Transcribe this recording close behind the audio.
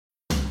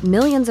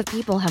Millions of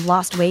people have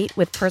lost weight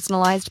with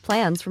personalized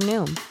plans from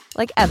Noom.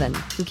 Like Evan,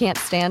 who can't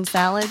stand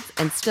salads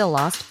and still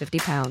lost 50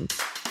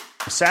 pounds.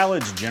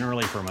 Salads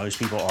generally for most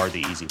people are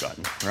the easy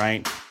button,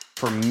 right?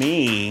 For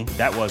me,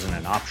 that wasn't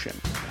an option.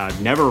 I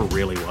never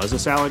really was a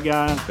salad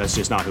guy. That's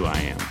just not who I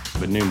am.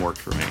 But Noom worked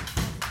for me.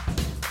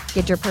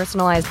 Get your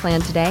personalized plan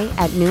today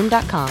at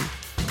Noom.com.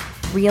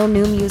 Real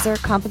Noom user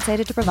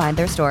compensated to provide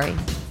their story.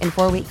 In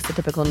 4 weeks, the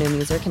typical Noom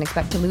user can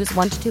expect to lose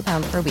 1 to 2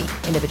 pounds per week.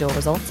 Individual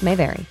results may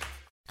vary.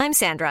 I'm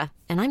Sandra,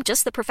 and I'm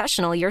just the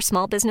professional your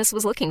small business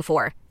was looking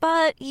for.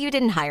 But you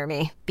didn't hire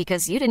me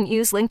because you didn't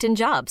use LinkedIn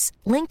Jobs.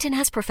 LinkedIn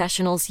has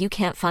professionals you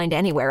can't find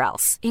anywhere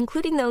else,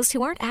 including those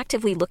who aren't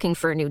actively looking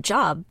for a new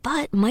job,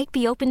 but might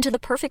be open to the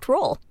perfect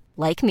role,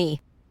 like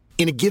me.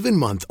 In a given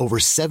month, over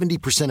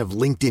 70% of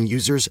LinkedIn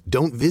users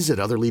don't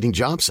visit other leading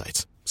job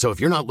sites. So if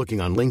you're not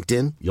looking on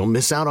LinkedIn, you'll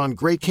miss out on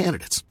great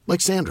candidates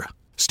like Sandra.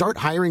 Start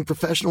hiring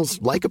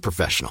professionals like a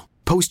professional.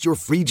 Post your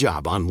free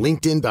job on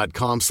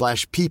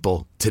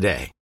linkedin.com/people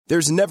today.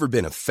 There's never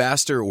been a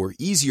faster or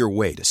easier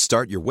way to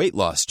start your weight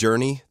loss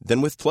journey than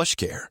with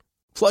PlushCare.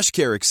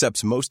 PlushCare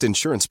accepts most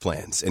insurance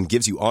plans and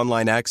gives you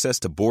online access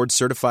to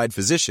board-certified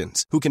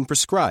physicians who can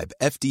prescribe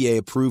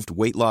FDA-approved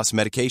weight loss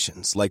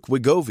medications like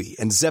Wegovy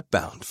and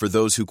Zepbound for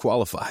those who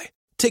qualify.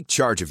 Take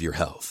charge of your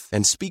health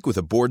and speak with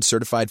a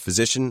board-certified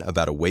physician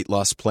about a weight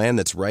loss plan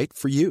that's right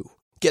for you.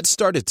 Get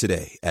started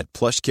today at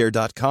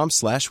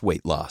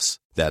plushcare.com/weight loss.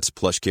 That's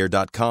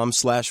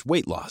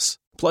plushcare.com/weight loss.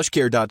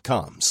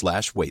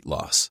 plushcare.com/weight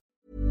loss.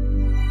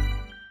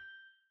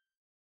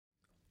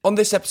 On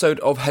this episode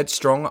of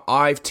Headstrong,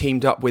 I've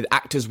teamed up with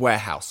Actors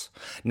Warehouse.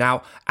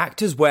 Now,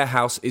 Actors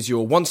Warehouse is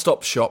your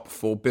one-stop shop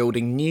for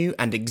building new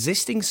and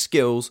existing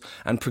skills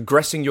and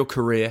progressing your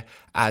career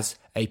as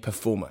a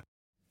performer.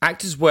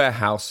 Actors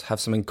Warehouse have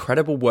some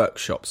incredible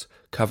workshops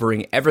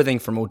covering everything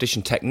from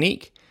audition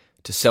technique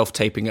to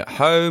self-taping at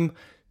home,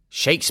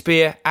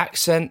 Shakespeare,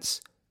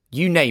 accents,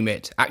 you name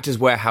it. Actors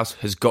Warehouse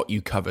has got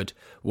you covered,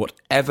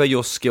 whatever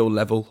your skill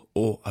level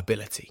or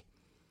ability.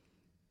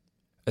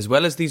 As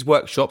well as these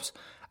workshops,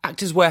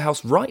 Actors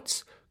Warehouse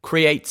writes,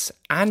 creates,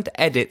 and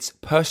edits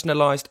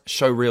personalised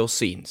showreel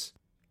scenes.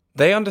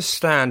 They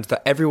understand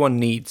that everyone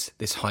needs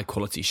this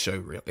high-quality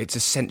showreel. It's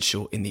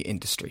essential in the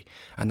industry,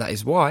 and that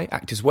is why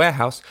Actors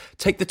Warehouse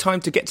take the time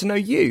to get to know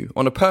you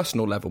on a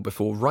personal level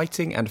before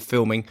writing and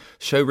filming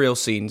showreel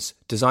scenes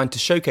designed to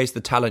showcase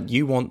the talent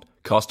you want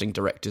casting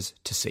directors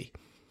to see.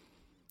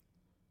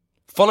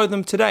 Follow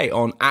them today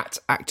on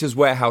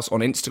 @ActorsWarehouse on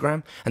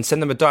Instagram and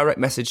send them a direct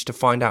message to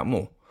find out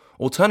more.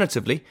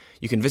 Alternatively,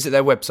 you can visit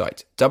their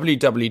website,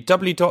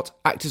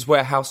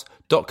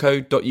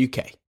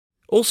 www.actorswarehouse.co.uk.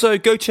 Also,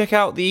 go check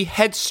out the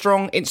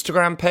Headstrong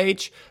Instagram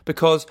page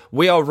because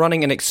we are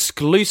running an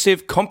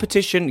exclusive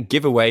competition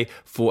giveaway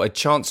for a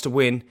chance to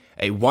win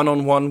a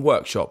one-on-one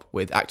workshop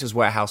with Actors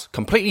Warehouse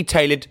completely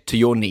tailored to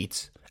your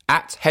needs.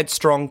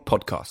 @Headstrong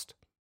Podcast.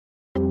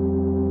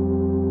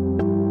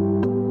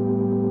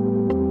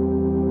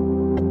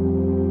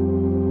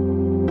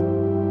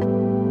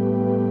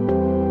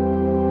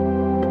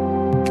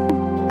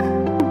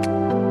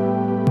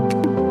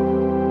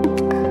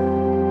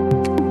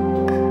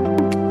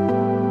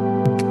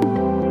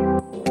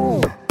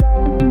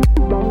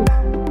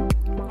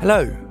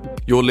 Hello,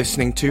 you're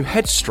listening to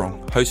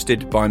Headstrong,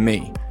 hosted by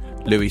me,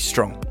 Louis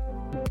Strong.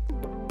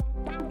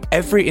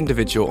 Every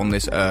individual on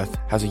this earth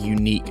has a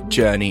unique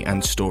journey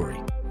and story.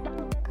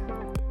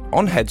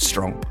 On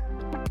Headstrong,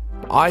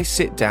 I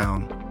sit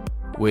down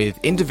with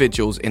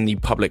individuals in the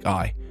public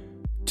eye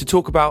to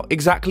talk about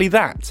exactly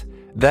that,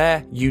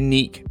 their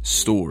unique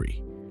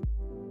story.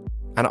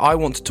 And I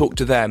want to talk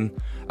to them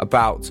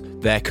about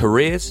their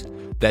careers,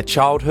 their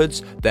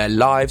childhoods, their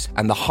lives,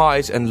 and the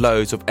highs and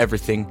lows of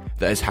everything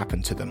that has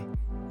happened to them.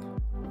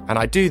 And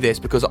I do this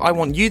because I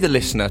want you, the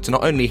listener, to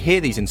not only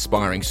hear these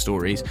inspiring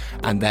stories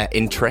and their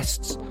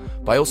interests,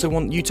 but I also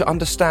want you to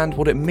understand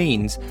what it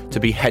means to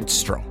be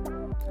headstrong.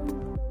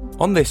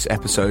 On this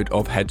episode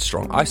of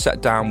Headstrong, I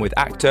sat down with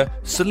actor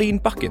Celine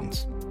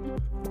Buckins.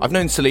 I've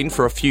known Celine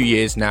for a few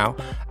years now,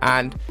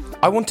 and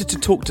I wanted to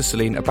talk to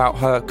Celine about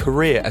her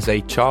career as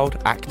a child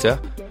actor,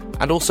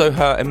 and also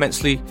her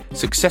immensely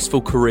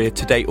successful career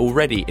to date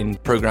already in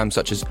programmes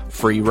such as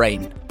Free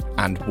Reign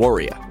and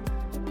Warrior.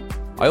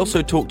 I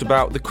also talked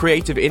about the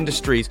creative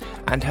industries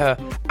and her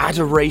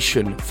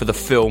adoration for the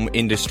film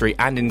industry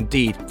and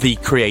indeed the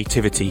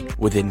creativity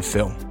within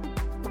film.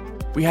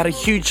 We had a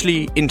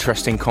hugely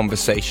interesting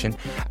conversation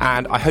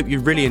and I hope you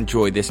really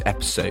enjoyed this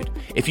episode.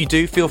 If you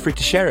do, feel free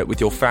to share it with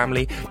your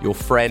family, your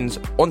friends,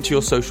 onto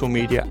your social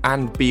media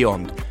and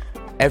beyond.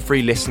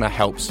 Every listener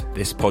helps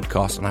this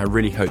podcast, and I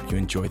really hope you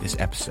enjoy this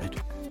episode.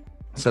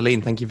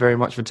 Celine, thank you very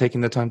much for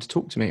taking the time to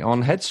talk to me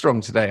on Headstrong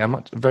today. I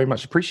very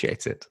much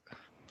appreciate it.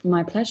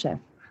 My pleasure.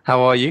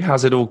 How are you?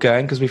 How's it all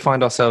going? Because we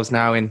find ourselves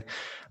now in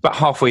about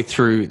halfway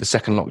through the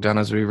second lockdown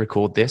as we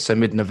record this, so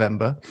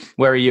mid-November.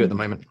 Where are you at the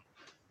moment?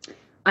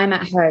 I'm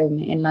at home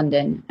in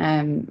London,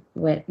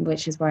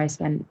 which is where I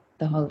spent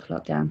the whole of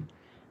lockdown.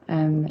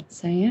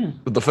 So, yeah.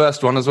 The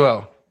first one as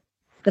well?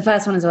 The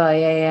first one as well,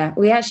 yeah.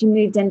 We actually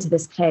moved into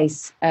this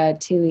place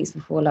 2 weeks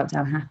before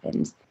lockdown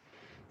happened.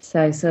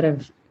 So sort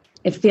of,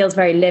 it feels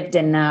very lived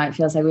in now. It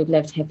feels like we've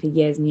lived here for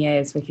years and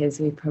years because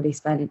we've probably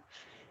spent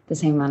the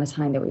same amount of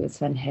time that we would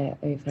spend here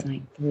over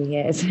like 3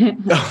 years.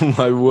 Oh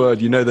my word,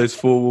 you know those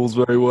four walls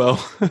very well.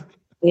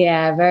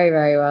 Yeah, very,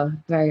 very well.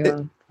 Very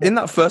well. In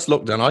that first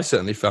lockdown, I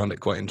certainly found it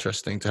quite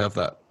interesting to have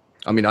that.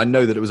 I mean, I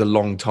know that it was a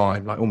long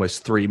time, like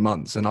almost 3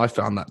 months, and I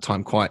found that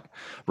time quite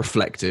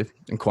reflective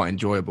and quite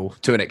enjoyable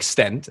to an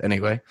extent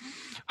anyway.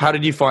 How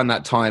did you find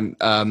that time,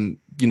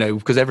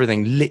 because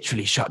everything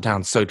literally shut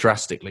down so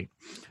drastically?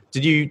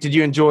 Did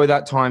you enjoy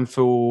that time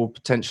for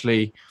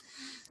potentially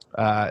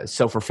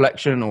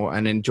self-reflection or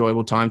an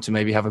enjoyable time to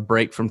maybe have a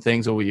break from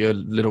things, or were you a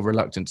little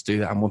reluctant to do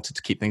that and wanted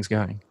to keep things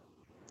going?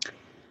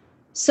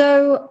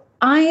 So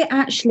I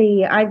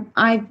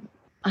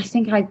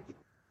think I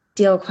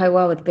deal quite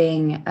well with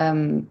being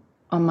on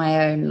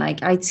my own.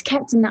 Like I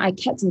kept in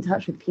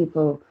touch with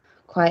people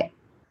quite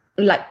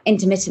like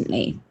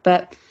intermittently,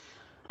 but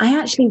I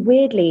actually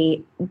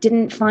weirdly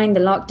didn't find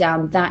the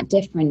lockdown that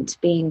different to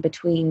being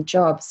between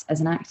jobs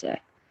as an actor,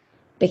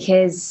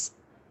 because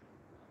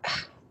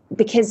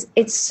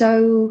it's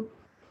so,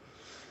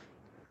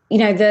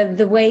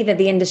 the way that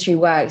the industry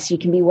works, you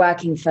can be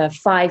working for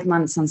 5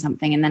 months on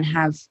something and then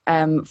have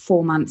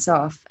 4 months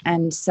off.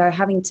 And so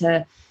having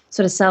to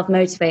sort of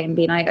self-motivate and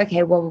be like,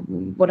 okay, well,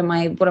 what am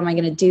I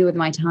going to do with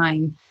my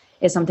time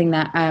is something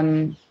that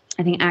I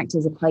think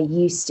actors are quite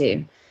used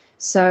to.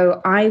 So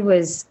I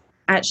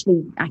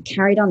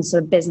carried on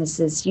sort of business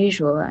as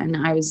usual. And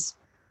I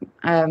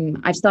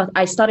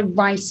started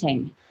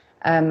writing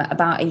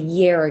about a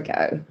year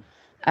ago.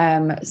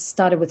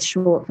 Started with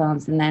short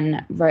films and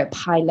then wrote a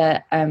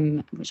pilot,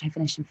 which I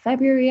finished in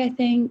February, I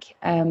think.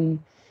 And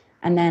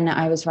then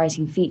I was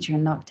writing feature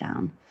in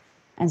lockdown.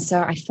 And so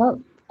I felt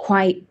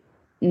quite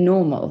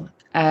normal.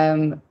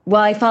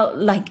 I felt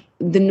like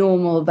the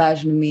normal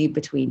version of me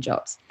between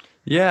jobs.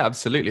 Yeah,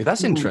 absolutely.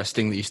 That's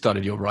interesting that you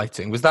started your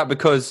writing. Was that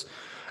because,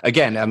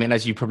 again, I mean,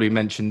 as you probably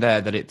mentioned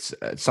there, that it's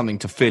something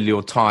to fill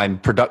your time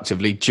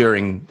productively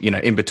during,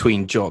 in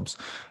between jobs?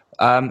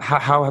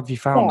 How have you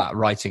found that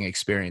writing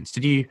experience?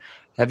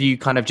 Have you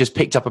kind of just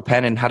picked up a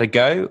pen and had a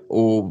go,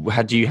 or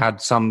had you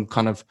had some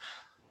kind of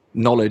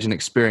knowledge and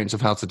experience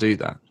of how to do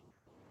that?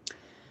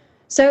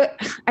 So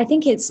I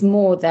think it's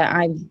more that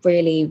I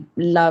really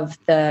love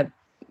the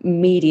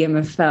medium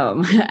of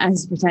film,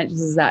 as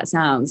pretentious as that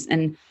sounds.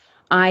 And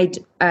I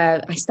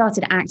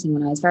started acting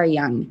when I was very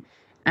young.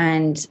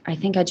 And I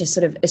think I just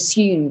sort of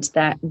assumed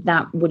that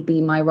would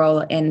be my role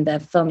in the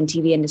film and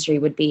TV industry,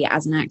 would be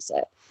as an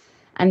actor.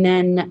 And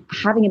then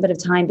having a bit of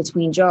time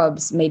between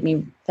jobs made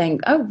me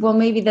think, oh, well,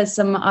 maybe there's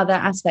some other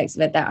aspects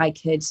of it that I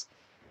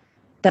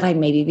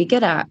maybe be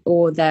good at,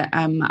 or that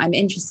I'm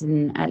interested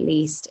in at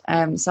least.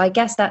 So I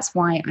guess that's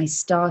why I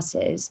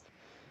started.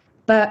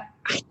 But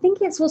I think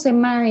it's also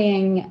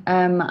marrying.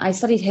 I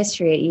studied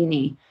history at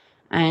uni,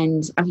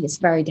 and I mean, it's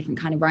a very different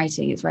kind of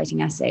writing. It's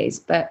writing essays,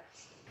 but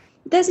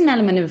there's an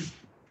element of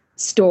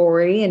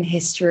story and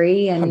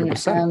history and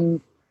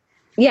 100%.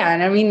 Yeah,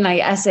 and I mean,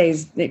 like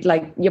essays,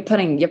 like you're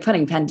putting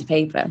pen to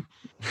paper.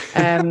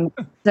 So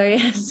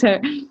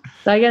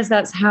I guess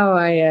that's how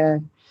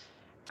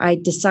I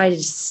decided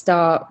to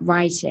start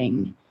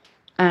writing,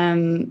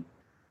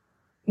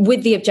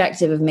 with the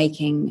objective of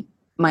making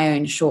my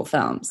own short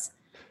films.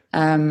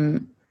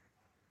 And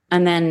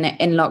then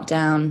in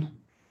lockdown,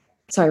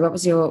 sorry, what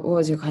was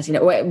your question?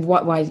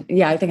 Why?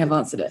 Yeah, I think I've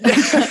answered it.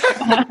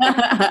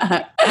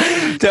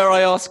 Dare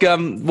I ask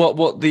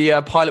what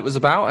the pilot was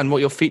about and what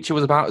your feature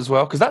was about as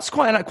well? Because that's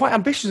quite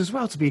ambitious as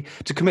well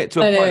to commit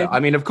to a pilot. I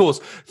mean, of course,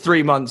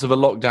 3 months of a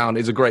lockdown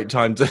is a great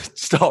time to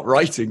start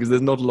writing because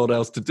there's not a lot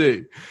else to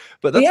do.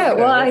 But that's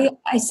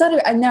I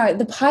started. No,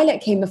 the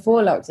pilot came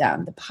before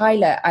lockdown. The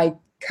pilot, I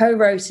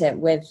co-wrote it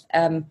with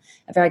a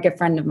very good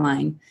friend of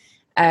mine,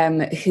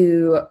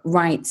 who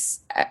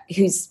writes,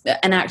 who's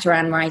an actor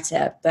and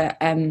writer, but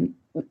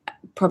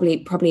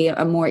probably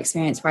a more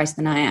experienced writer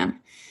than I am.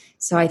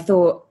 So I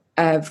thought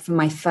for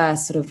my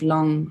first sort of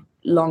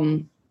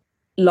long-ish,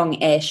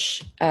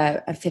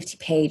 a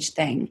 50-page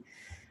thing,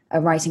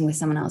 writing with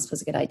someone else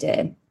was a good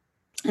idea.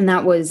 And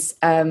that was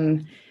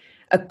a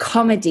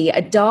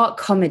dark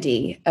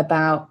comedy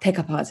about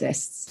pickup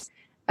artists,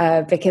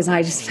 because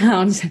I just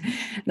found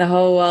the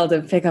whole world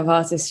of pickup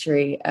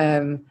artistry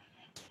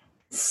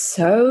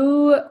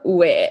so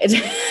weird.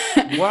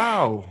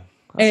 Wow.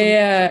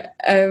 Yeah,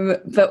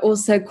 but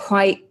also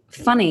quite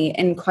funny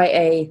and quite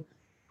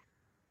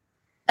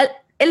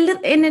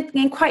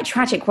in quite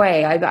tragic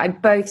way. I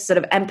both sort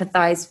of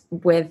empathize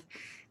with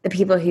the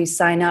people who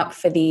sign up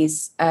for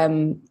these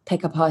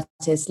pickup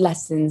artist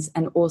lessons,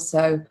 and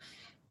also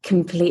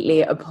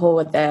completely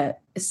abhor the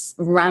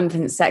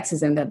rampant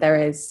sexism that there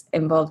is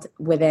involved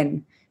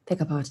within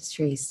pickup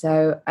artistry.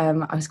 So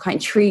I was quite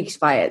intrigued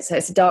by it. So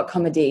it's a dark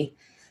comedy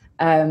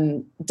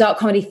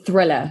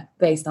thriller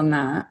based on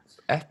that.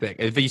 Epic.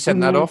 Have you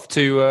sent that off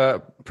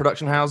to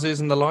production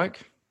houses and the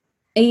like?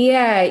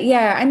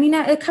 Yeah. I mean,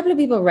 a couple of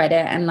people read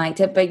it and liked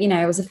it, but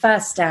it was a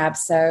first stab,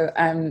 so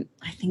I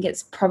think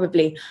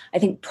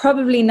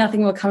probably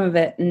nothing will come of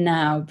it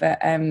now. But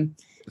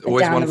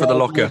Always down one the for the road,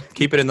 locker.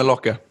 Keep it in the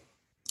locker.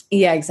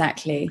 Yeah,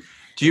 exactly.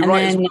 Do you And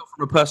write as then- well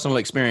from a personal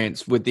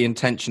experience with the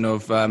intention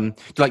of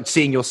like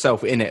seeing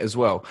yourself in it as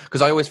well?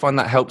 Because I always find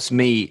that helps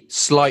me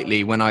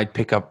slightly when I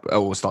pick up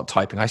or start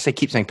typing.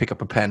 Keep saying pick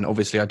up a pen.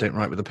 Obviously, I don't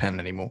write with a pen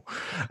anymore.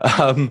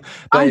 But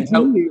I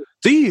do.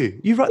 Do you?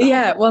 You write?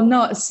 Yeah, well,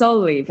 not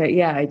solely, but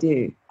yeah, I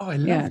do. Oh, I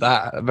love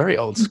that. Very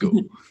old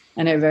school.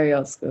 I know, very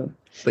old school.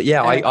 But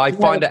yeah, I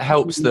find it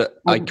helps that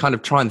I kind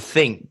of try and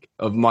think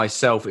of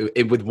myself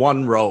with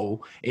one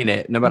role in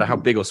it, no matter how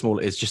big or small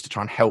it is, just to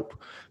try and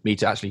help me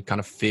to actually kind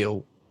of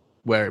feel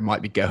where it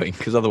might be going.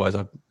 Because otherwise,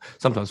 I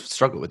sometimes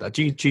struggle with that.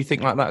 Do you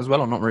think like that as well,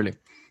 or not really?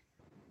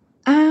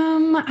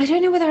 I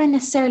don't know whether I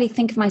necessarily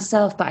think of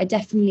myself, but I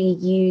definitely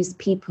use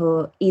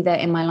people either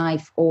in my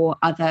life or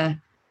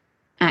other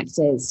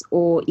actors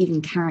or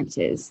even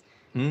characters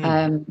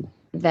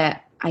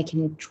that I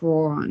can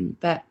draw on.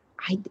 But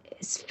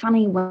it's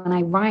funny when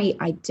I write,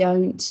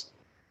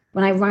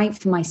 when I write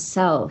for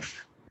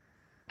myself,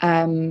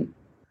 I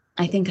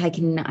think I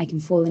can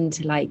fall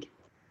into like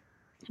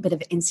a bit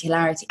of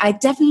insularity. I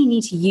definitely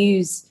need to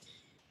use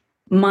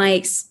my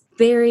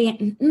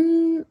experience,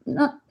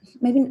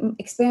 maybe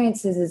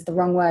experiences is the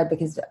wrong word,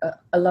 because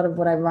a lot of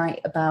what I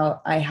write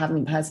about, I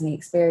haven't personally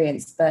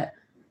experienced, but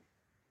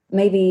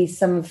maybe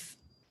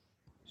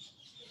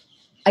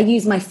I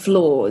use my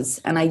flaws,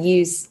 and I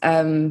use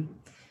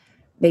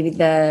maybe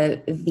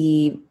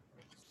the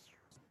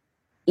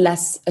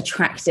less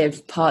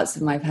attractive parts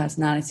of my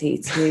personality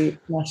to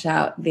flesh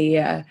out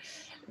the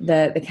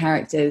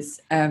characters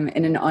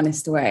in an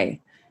honest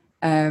way.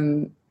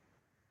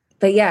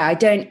 But yeah, I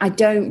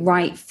don't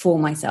write for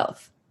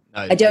myself.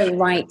 No, I don't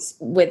write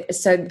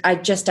so I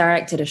just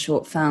directed a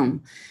short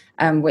film,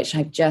 which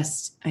I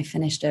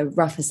finished a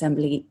rough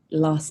assembly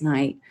last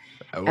night.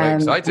 Oh,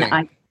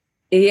 exciting.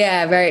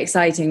 Yeah, very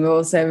exciting. We're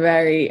also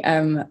very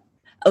a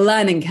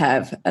learning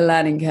curve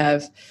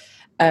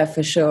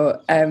for sure.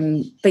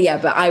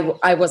 But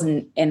I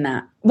wasn't in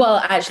that.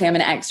 Well, actually, I'm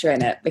an extra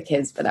in it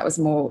but that was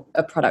more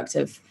a product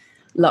of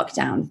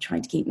lockdown,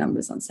 trying to keep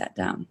numbers on set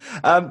down.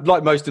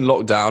 Like most in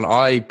lockdown,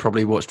 I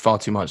probably watched far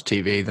too much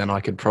TV than I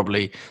could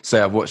probably say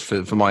I've watched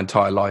for my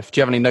entire life. Do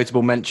you have any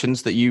notable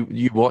mentions that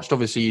you watched?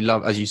 Obviously, you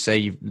love, as you say,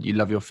 you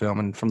love your film,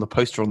 and from the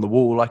poster on the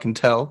wall, I can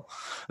tell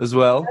as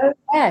well. Oh,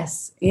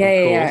 yes.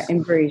 Yeah.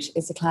 In Bruges.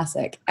 It's a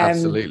classic.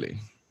 Absolutely.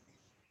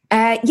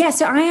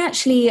 So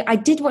I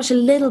did watch a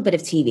little bit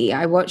of TV.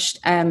 I watched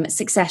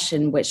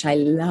Succession, which I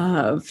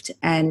loved,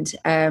 and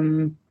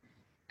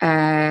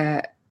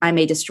I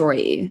May Destroy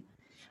You.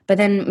 But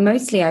then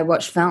mostly I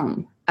watched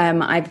film.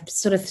 I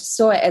sort of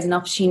saw it as an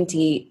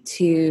opportunity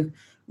to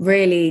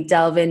really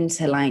delve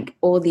into like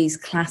all these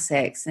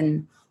classics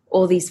and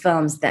all these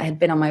films that had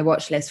been on my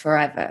watch list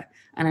forever.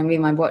 And I mean,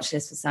 my watch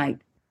list was like,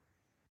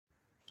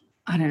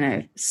 I don't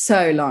know,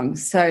 so long.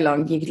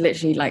 You could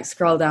literally like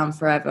scroll down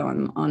forever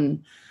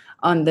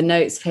on the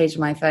notes page of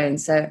my phone.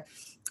 So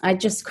I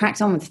just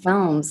cracked on with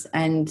films,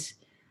 and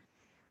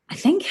I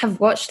think I've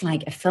watched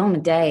like a film a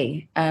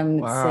day.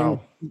 Wow.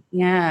 So,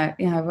 yeah,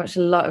 I've watched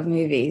a lot of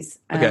movies.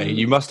 Okay,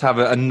 you must have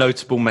a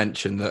notable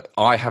mention that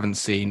I haven't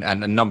seen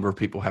and a number of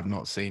people have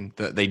not seen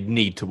that they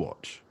need to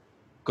watch.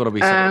 Got to be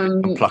something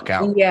you can pluck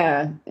out.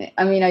 Yeah,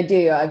 I mean, I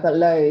do. I've got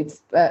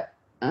loads, but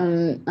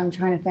I'm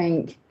trying to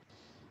think.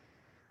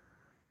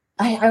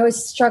 I always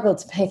struggle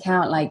to pick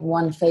out like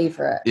one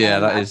favorite. Yeah,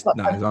 that is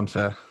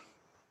unfair.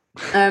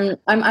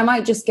 I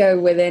might just go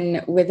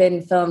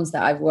within films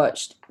that I've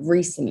watched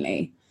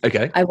recently.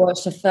 Okay. I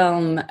watched a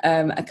film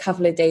a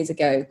couple of days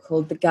ago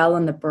called The Girl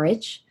on the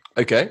Bridge.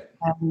 Okay.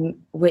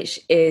 Which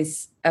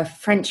is a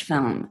French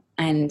film,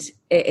 and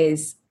it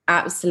is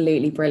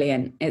absolutely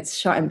brilliant. It's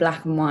shot in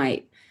black and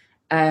white,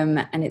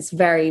 and it's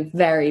very,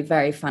 very,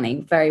 very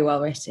funny, very well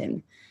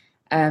written,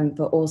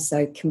 but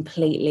also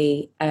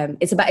completely.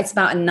 It's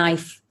about a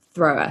knife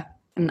thrower.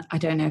 And I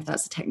don't know if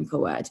that's a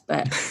technical word,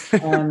 but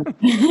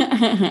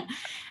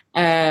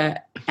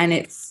and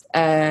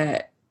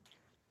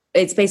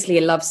it's basically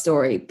a love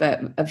story, but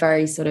a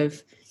very sort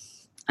of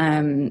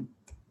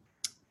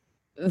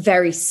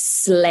very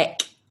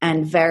slick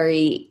and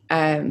very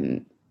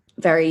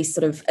very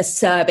sort of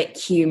acerbic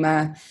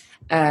humor.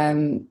 I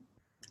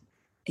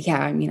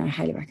mean, I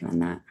highly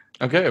recommend that.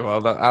 Okay,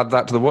 well, add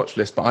that to the watch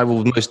list, but I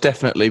will most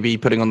definitely be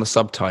putting on the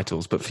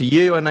subtitles. But for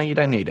you, I know you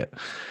don't need it.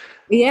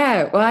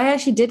 Yeah, well, I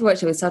actually did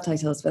watch it with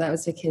subtitles, but that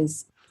was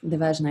because the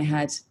version I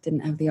had didn't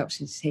have the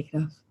option to take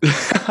it off.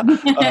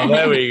 Oh,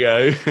 there we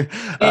go.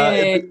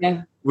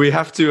 Yeah. We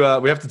have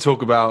to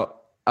talk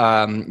about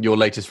your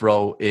latest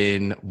role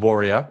in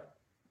Warrior.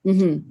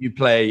 Mm-hmm. You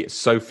play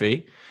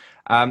Sophie.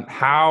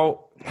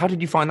 How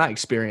did you find that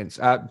experience?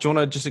 Do you want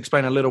to just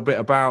explain a little bit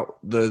about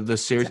the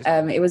series?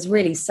 It was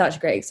really such a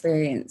great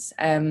experience.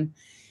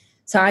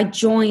 So I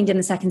joined in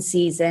the second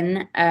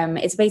season.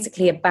 It's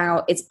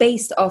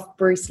based off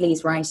Bruce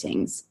Lee's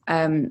writings.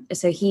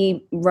 So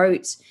he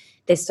wrote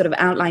this sort of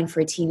outline for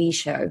a TV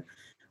show,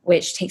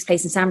 which takes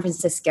place in San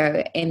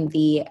Francisco in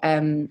the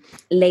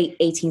late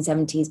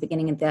 1870s,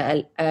 beginning of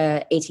the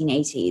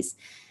 1880s.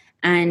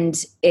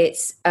 And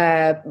it's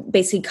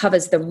basically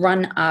covers the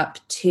run up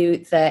to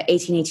the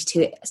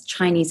 1882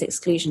 Chinese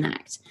Exclusion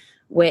Act,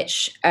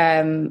 which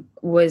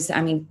was,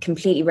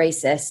 completely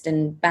racist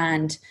and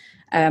banned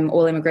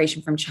all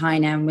immigration from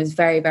China, and was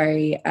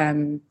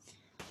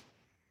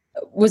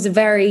was a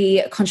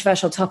very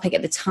controversial topic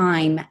at the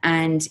time.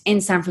 And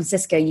in San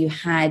Francisco, you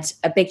had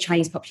a big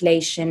Chinese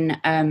population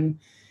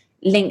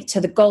linked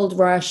to the gold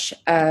rush,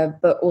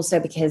 but also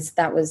because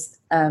that was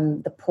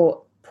the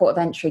port of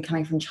entry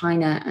coming from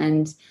China.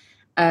 And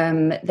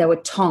there were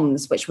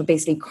Tongs, which were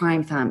basically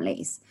crime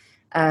families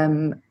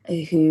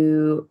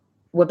who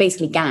were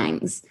basically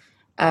gangs.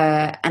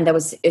 And there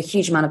was a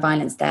huge amount of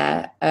violence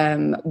there.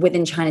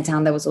 Within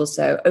Chinatown, there was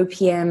also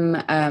opium,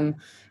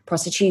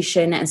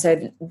 prostitution. And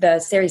so the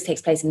series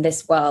takes place in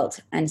this world.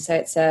 And so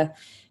it's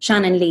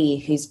Shannon Lee,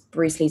 who's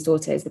Bruce Lee's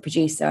daughter, is the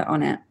producer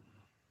on it.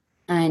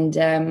 And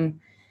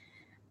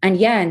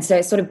so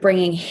it's sort of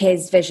bringing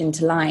his vision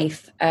to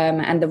life.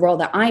 And the role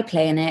that I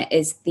play in it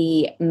is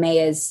the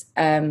mayor's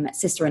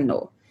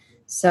sister-in-law.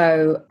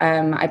 So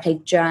I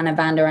played Joanna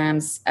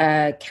Vanderam's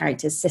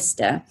character's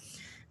sister,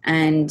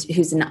 and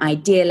who's an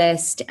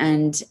idealist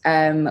and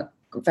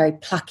very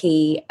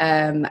plucky,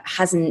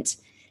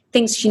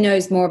 thinks she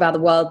knows more about the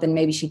world than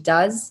maybe she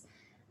does.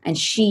 And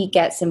she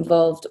gets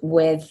involved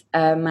with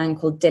a man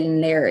called Dylan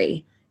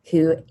Leary,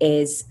 who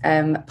is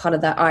part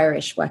of the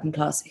Irish working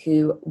class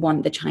who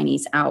want the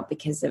Chinese out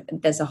because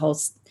there's a whole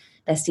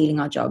they're stealing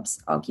our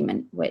jobs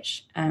argument,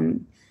 which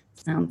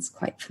sounds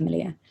quite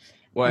familiar.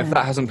 Well, if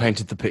that hasn't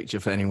painted the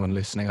picture for anyone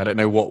listening, I don't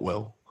know what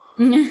will.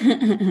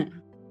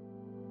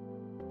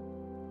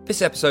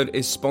 This episode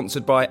is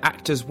sponsored by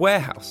Actors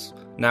Warehouse.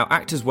 Now,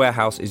 Actors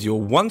Warehouse is your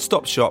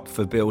one-stop shop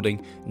for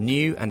building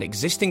new and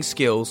existing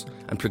skills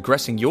and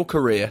progressing your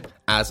career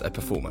as a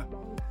performer.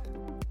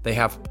 They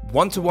have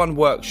one-to-one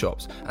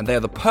workshops, and they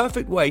are the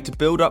perfect way to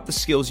build up the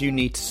skills you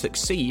need to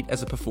succeed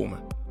as a performer.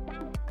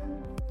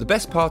 The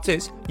best part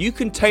is, you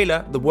can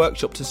tailor the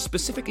workshop to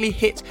specifically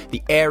hit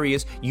the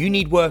areas you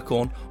need work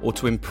on or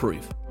to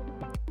improve.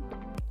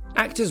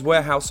 Actors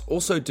Warehouse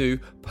also do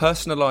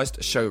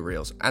personalised show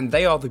reels, and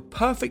they are the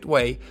perfect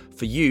way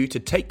for you to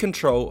take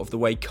control of the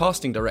way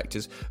casting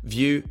directors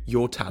view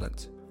your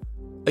talent.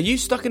 Are you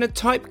stuck in a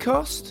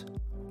typecast?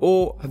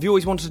 Or have you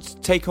always wanted to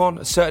take on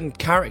a certain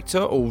character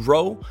or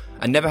role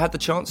and never had the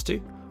chance to?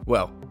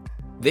 Well,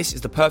 this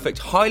is the perfect,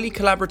 highly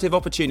collaborative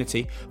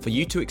opportunity for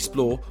you to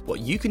explore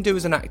what you can do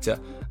as an actor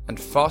and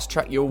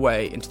fast-track your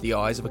way into the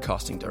eyes of a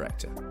casting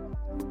director.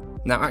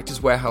 Now,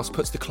 Actors Warehouse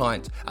puts the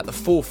client at the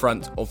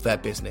forefront of their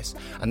business,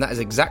 and that is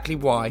exactly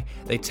why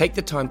they take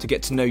the time to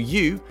get to know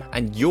you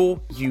and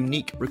your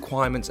unique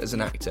requirements as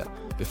an actor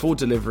before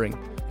delivering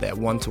their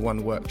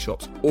one-to-one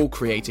workshops or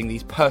creating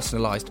these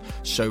personalised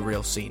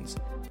showreel scenes.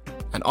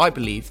 And I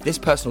believe this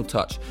personal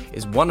touch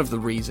is one of the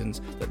reasons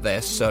that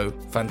they're so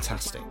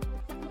fantastic.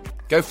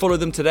 Go follow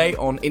them today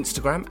on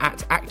Instagram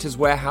at Actors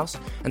Warehouse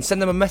and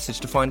send them a message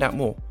to find out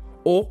more.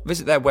 Or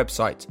visit their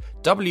website,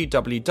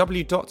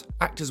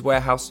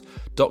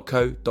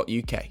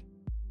 www.actorswarehouse.co.uk.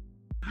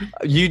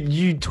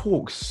 You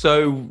talk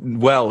so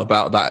well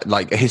about that,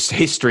 like his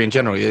history in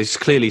general. It's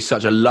clearly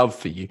such a love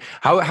for you.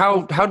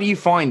 How do you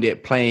find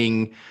it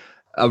playing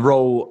a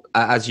role,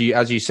 as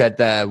you said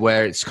there,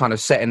 where it's kind of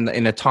set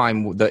in a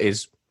time that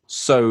is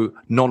so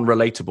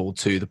non-relatable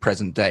to the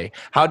present day?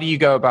 How do you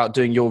go about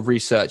doing your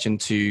research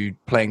into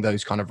playing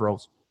those kind of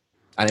roles,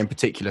 and in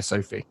particular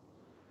Sophie?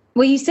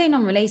 Well, you say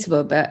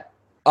non-relatable, but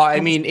I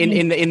mean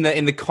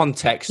in the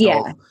context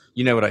of,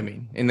 you know what I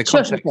mean, in the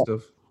context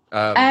of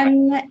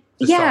society.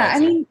 Yeah, I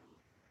mean,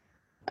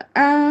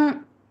 I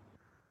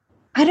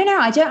don't know.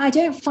 I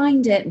don't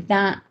find it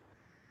that.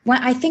 When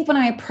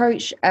I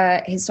approach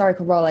a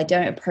historical role, I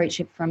don't approach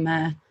it from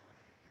a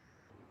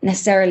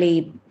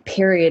necessarily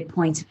period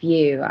point of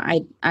view.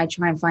 I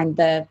try and find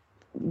the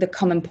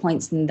common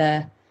points in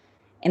the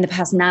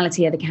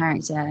personality of the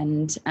character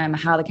and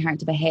how the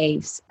character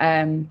behaves.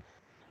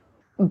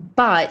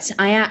 But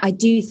I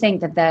do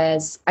think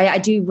that I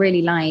do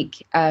really like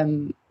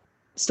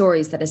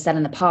stories that are set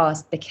in the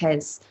past,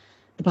 because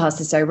the past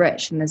is so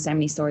rich and there's so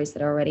many stories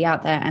that are already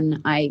out there.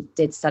 And I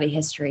did study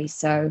history,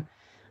 so.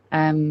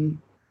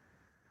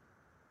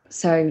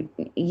 So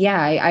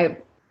yeah,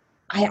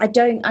 I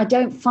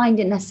don't find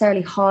it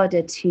necessarily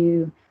harder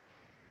to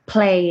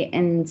play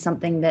in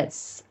something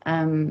that's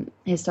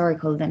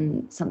historical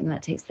than something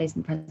that takes place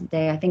in the present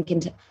day. I think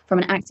from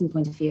an acting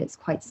point of view, it's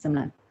quite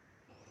similar.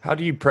 How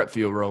do you prep for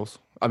your roles?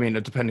 I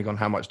mean, depending on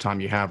how much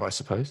time you have, I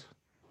suppose.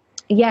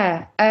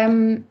 Yeah,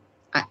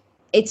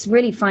 it's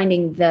really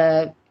finding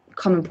the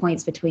common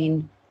points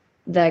between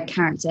the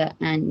character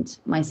and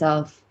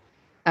myself.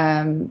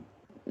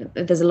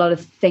 There's a lot of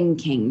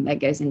thinking that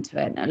goes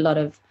into it, a lot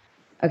of,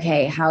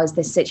 okay, how is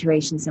this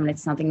situation similar to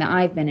something that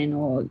I've been in,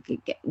 or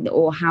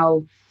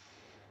how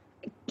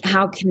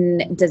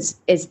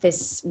is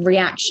this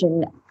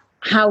reaction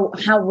how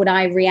would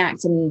I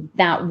react in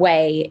that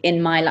way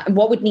in my life?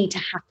 What would need to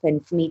happen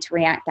for me to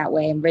react that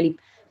way, and really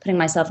putting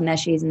myself in their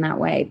shoes in that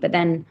way. But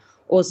then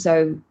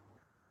also,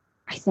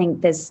 I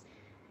think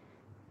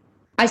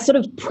I sort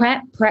of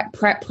prep,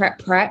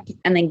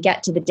 and then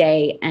get to the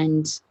day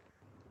and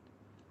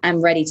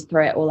I'm ready to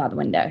throw it all out the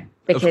window.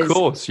 Because of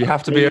course, you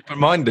have to be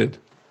open-minded.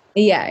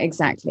 Yeah,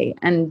 exactly.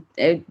 And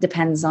it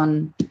depends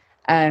on,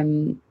 I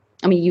mean,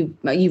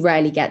 you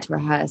rarely get to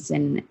rehearse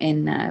in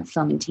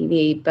film and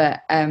TV,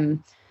 but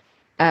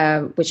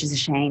which is a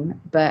shame.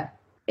 But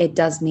it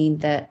does mean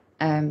that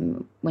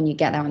when you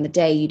get there on the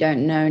day, you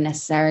don't know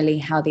necessarily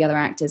how the other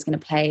actor is going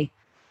to play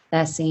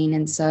their scene,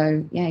 and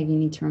so yeah, you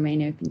need to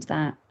remain open to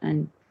that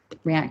and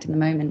react in the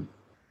moment.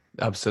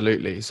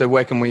 Absolutely. So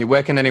where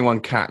can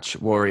anyone catch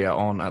Warrior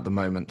on at the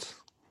moment?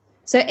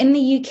 So in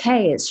the UK,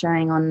 it's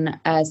showing on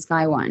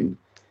Sky One,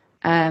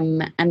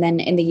 and then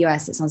in the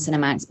US, it's on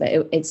Cinemax. But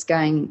it's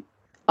going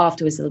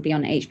afterwards. It'll be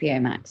on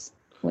HBO Max,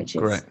 which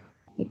is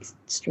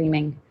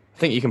streaming. I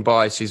think you can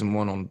buy season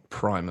 1 on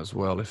Prime as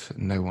well if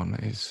no one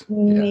is.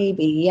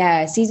 Maybe,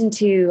 yeah. Season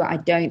 2, I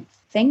don't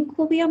think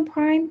will be on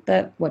Prime,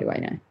 but what do I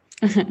know?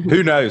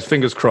 Who knows?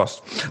 Fingers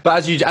crossed. But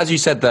as you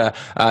said there,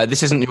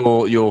 this isn't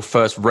your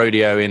first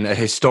rodeo in a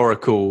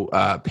historical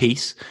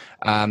piece.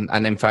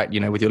 And in fact,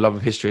 with your love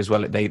of history as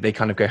well, they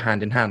kind of go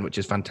hand in hand, which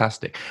is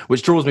fantastic.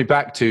 Which draws me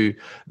back to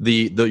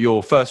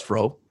your first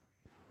role,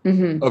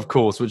 of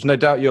course, which no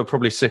doubt you're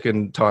probably sick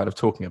and tired of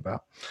talking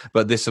about.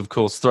 But this, of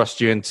course,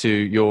 thrust you into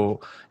your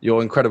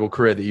incredible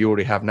career that you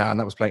already have now, and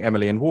that was playing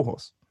Emily in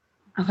Warhorse.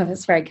 Oh,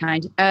 that's very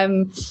kind.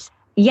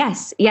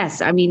 Yes.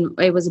 I mean,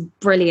 it was a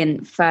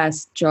brilliant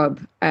first job.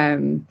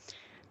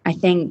 I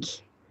think.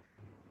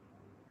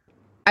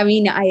 I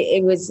mean,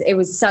 it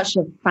was such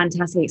a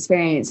fantastic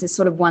experience. It's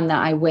sort of one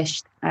that I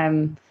wished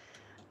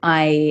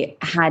I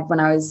had when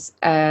I was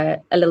a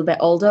little bit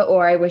older,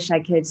 or I wish I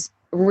could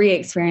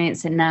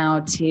re-experience it now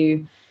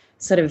to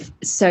sort of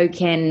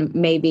soak in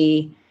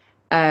maybe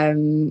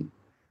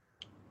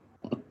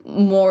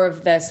more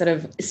of the sort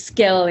of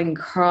skill and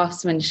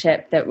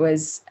craftsmanship that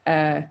was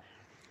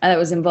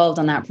involved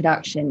on that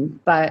production.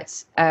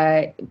 But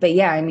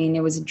yeah, I mean,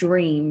 it was a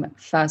dream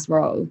first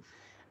role,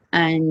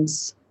 and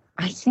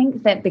I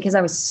think that because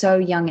I was so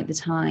young at the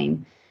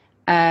time,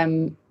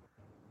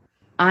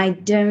 I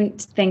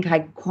don't think I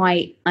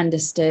quite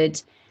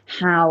understood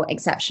how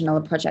exceptional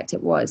a project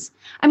it was.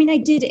 I mean, I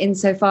did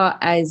insofar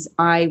as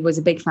I was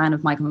a big fan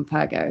of Michael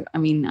Monfergo. I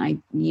mean, I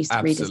used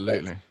to read his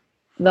books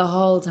the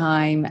whole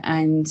time,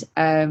 and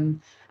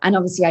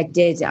obviously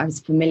I was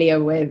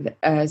familiar with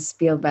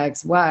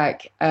Spielberg's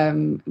work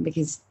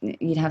because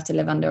you'd have to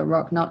live under a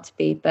rock not to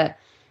be. But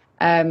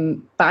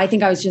I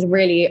think I was just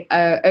really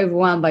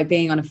overwhelmed by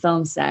being on a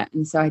film set,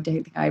 and so I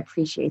don't think I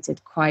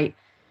appreciated quite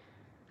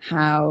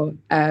how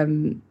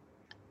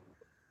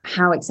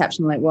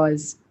exceptional it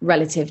was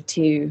relative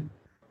to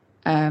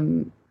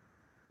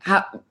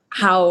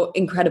how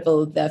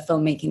incredible the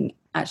filmmaking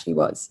actually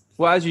was.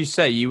 Well, as you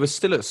say, you were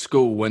still at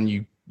school when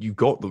you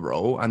got the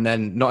role, and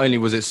then not only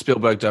was it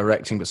Spielberg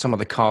directing, but some of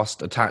the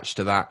cast attached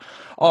to that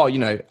are,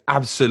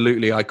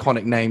 absolutely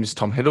iconic names: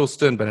 Tom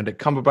Hiddleston,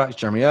 Benedict Cumberbatch,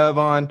 Jeremy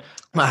Irvine.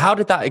 How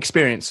did that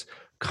experience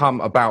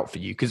come about for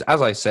you? Because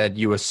as I said,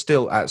 you were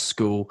still at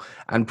school,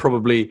 and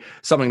probably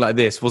something like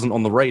this wasn't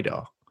on the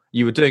radar.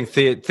 You were doing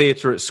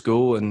theatre at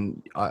school,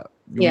 and I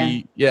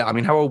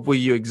mean, how old were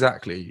you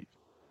exactly?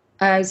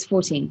 I was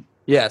 14.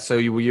 Yeah, so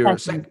you were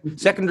at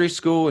secondary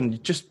school,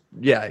 and just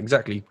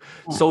exactly,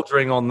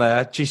 soldiering on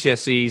there.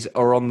 GCSEs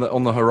are on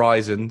the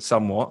horizon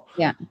somewhat.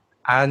 Yeah,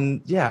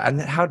 and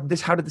how did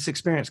this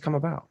experience come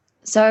about?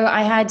 So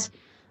I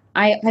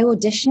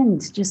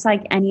auditioned just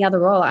like any other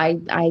role. I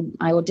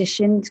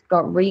auditioned,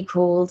 got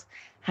recalled,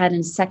 had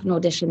a second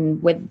audition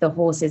with the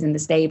horses in the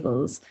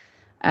stables,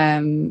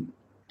 and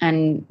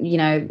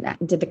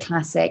did the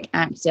classic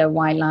actor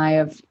white lie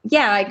of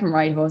I can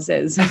ride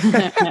horses.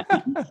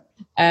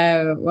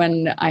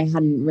 When I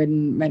hadn't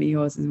ridden many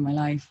horses in my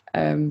life.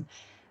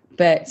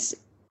 But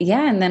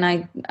and then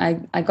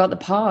I got the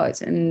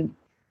part, and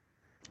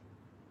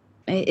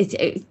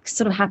it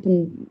sort of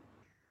happened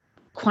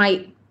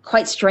quite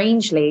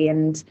strangely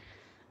and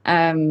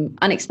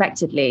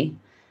unexpectedly.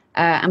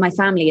 And my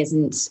family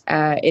isn't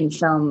in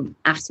film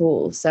at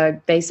all, so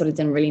they sort of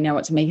didn't really know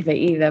what to make of it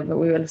either. But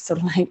we were sort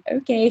of like,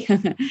 okay,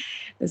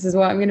 this is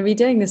what I'm going to be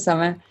doing this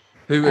summer.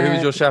 Who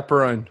was your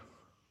chaperone?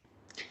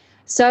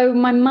 So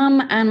my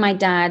mum and my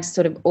dad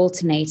sort of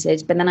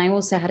alternated, but then I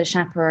also had a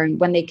chaperone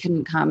when they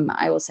couldn't come.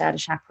 I also had a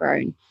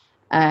chaperone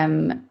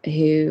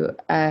who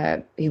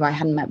I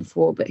hadn't met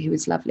before, but who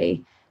was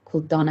lovely,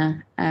 called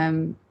Donna.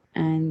 And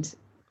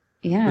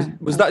yeah.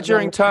 Was that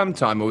during term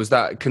time, or was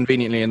that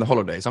conveniently in the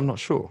holidays? I'm not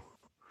sure.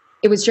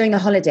 It was during the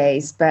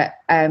holidays, but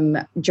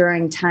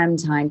during term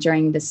time,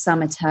 during the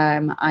summer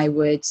term, I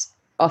would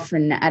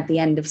often at the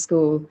end of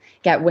school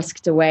get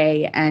whisked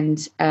away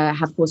and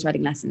have horse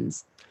riding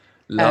lessons.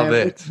 Love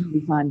it. Which was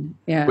really fun.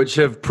 Yeah. Which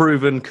have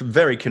proven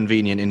very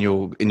convenient in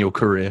your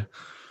career.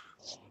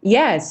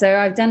 Yeah, so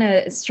I've done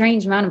a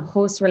strange amount of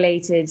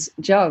horse-related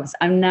jogs.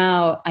 I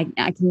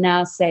can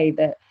now say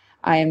that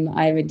I'm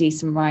a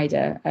decent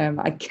rider.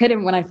 I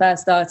couldn't when I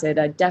first started.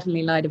 I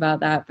definitely lied about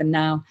that, but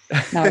now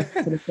I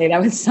can sort of say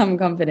that with some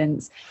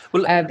confidence.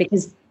 Well,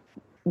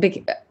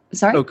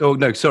 sorry. Oh,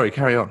 no, sorry.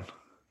 Carry on.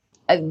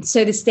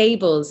 So the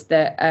stables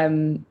that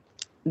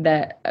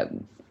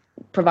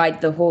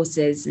provide the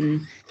horses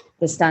and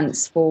the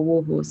stunts for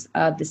Warhorse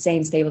are the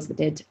same stables that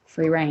did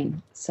Free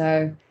Rein.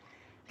 So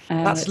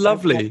that's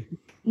lovely.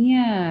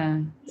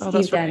 Yeah. Oh,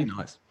 that's really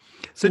nice.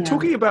 So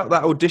talking about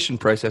that audition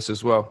process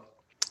as well,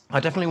 I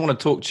definitely want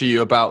to talk to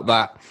you about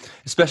that,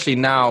 especially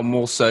now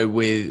more so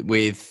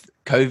with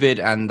COVID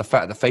and the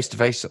fact that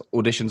face-to-face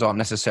auditions aren't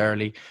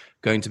necessarily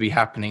going to be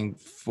happening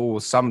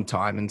for some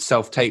time, and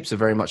self-tapes are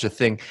very much a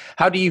thing.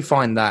 How do you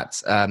find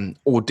that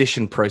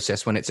audition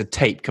process when it's a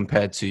tape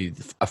compared to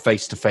a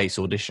face-to-face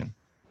audition?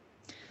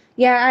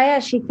 Yeah, I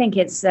actually think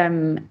it's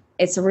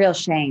a real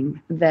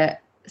shame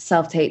that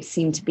self-tapes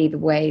seem to be the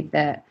way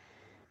that,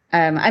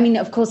 I mean,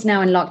 of course,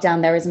 now in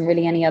lockdown, there isn't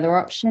really any other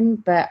option,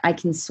 but I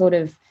can sort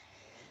of,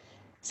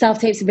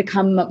 self-tapes have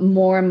become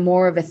more and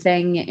more of a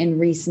thing in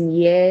recent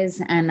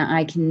years. And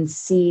I can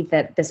see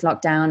that this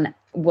lockdown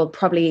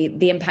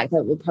the impact that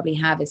it will probably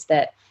have is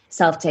that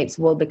self-tapes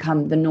will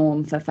become the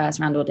norm for first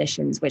round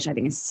auditions, which I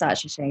think is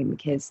such a shame,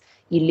 because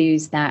you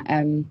lose that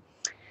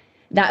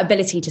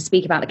ability to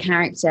speak about the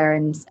character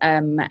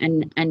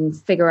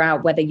and figure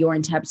out whether your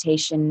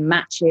interpretation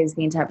matches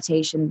the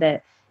interpretation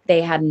that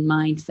they had in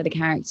mind for the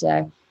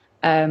character.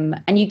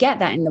 And you get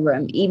that in the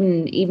room,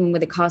 even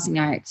with a casting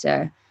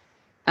director,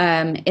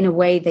 in a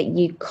way that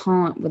you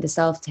can't with a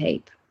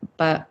self-tape.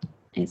 But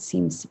it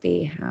seems to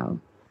be how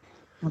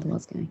the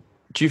world's going.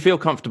 Do you feel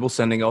comfortable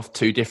sending off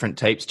 2 different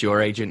tapes to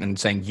your agent and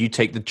saying you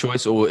take the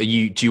choice, or do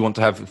you want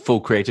to have full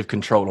creative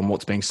control on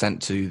what's being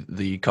sent to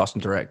the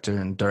casting director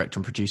and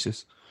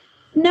producers?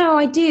 No,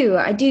 I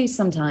do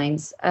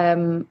sometimes.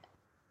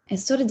 It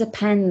sort of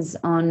depends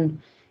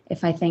on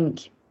if I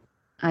think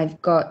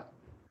I've got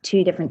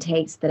 2 different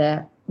takes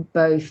that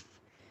both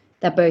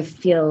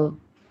feel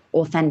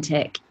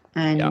authentic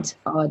and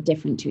are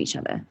different to each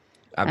other.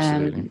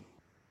 Absolutely.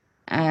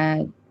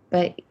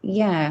 But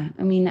yeah,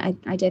 I mean, I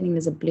don't think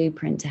there's a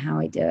blueprint to how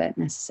I do it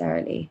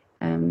necessarily.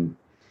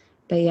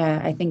 But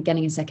yeah, I think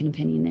getting a second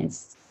opinion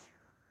is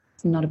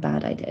not a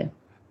bad idea.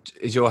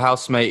 Is your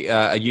housemate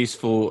a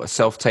useful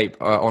self-tape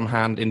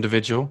on-hand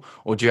individual,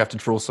 or do you have to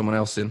draw someone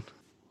else in?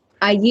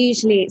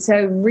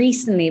 So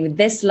recently with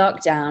this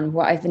lockdown,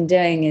 what I've been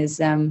doing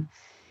is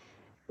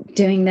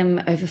doing them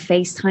over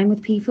FaceTime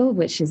with people,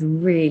 which is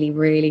really,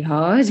 really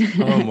hard.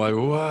 Oh my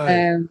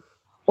word.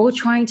 Or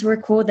trying to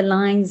record the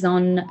lines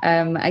on,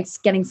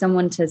 getting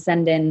someone to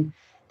send in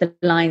the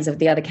lines of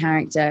the other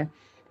character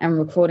and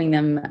recording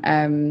them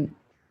and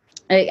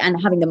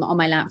having them on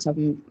my laptop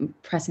and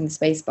pressing the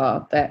space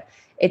bar. But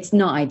it's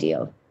not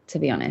ideal, to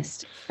be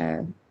honest.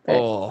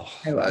 Oh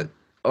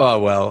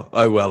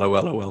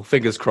well.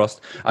 Fingers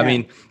crossed. Yeah. I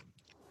mean,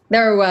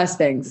 there are worse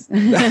things.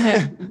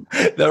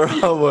 There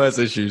are worse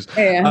issues.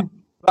 Yeah.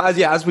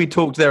 As we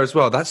talked there as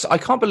well, I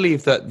can't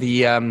believe that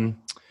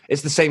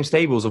it's the same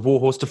stables of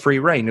Warhorse to Free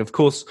Rein. Of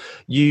course,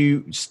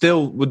 you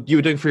were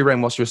doing Free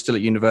Rein whilst you were still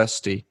at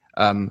university,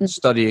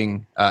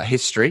 studying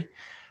history.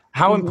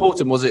 How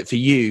important was it for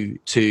you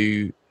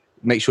to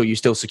make sure you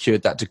still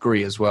secured that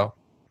degree as well?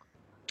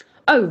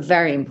 Oh,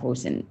 very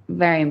important.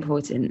 Very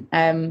important.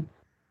 I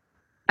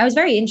was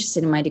very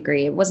interested in my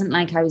degree. It wasn't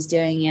like I was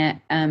doing it.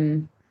 I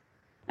mean,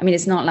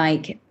 it's not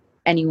like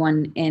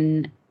anyone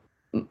in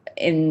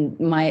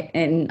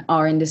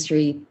our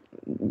industry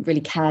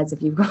really cares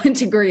if you've got a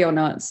degree or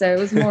not. So it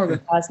was more of a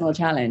personal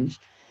challenge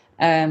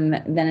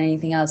than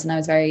anything else. And I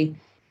was very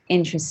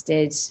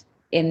interested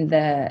in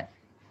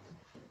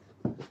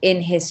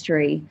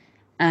history,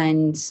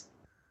 and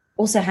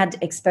also had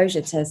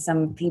exposure to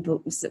some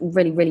people,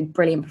 really, really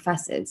brilliant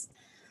professors.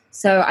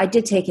 So I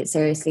did take it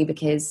seriously,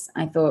 because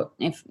I thought,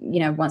 if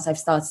once I've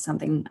started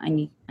something, I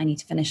need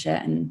to finish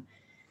it and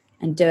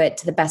do it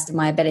to the best of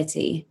my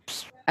ability.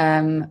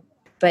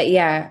 But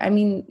yeah, I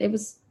mean, it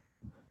was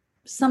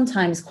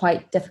sometimes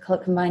quite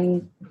difficult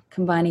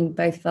combining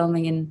both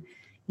filming and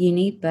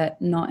uni,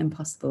 but not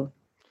impossible.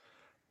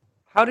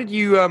 How did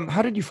you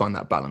find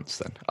that balance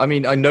then? I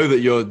mean, I know that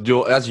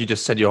you're as you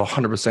just said, you're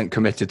 100%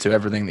 committed to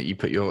everything that you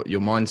put your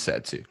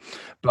mindset to,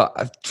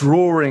 but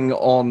drawing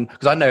on,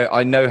 because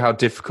I know how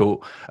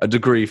difficult a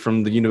degree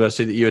from the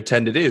university that you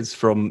attended is,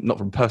 not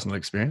from personal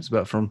experience,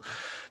 but from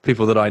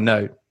people that I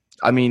know.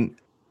 I mean,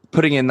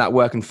 putting in that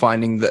work and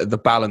finding the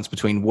balance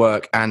between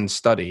work and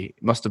study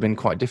must have been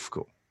quite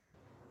difficult.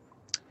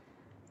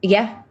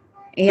 Yeah.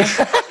 I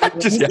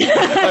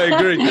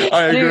agree.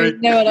 I don't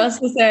know what else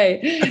to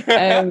say.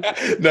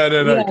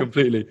 No,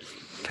 completely.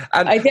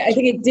 And I think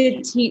it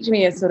did teach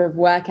me a sort of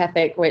work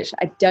ethic, which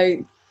I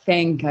don't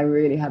think I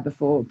really had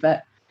before.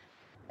 But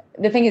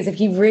the thing is,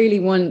 if you really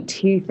want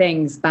 2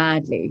 things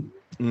badly,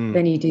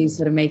 then you do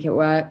sort of make it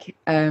work.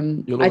 I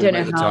don't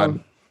know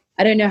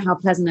I don't know how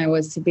pleasant I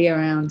was to be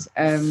around.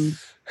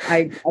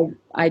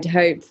 I'd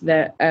hope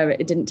that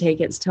it didn't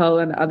take its toll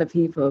on other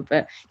people.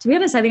 But to be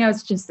honest, I think I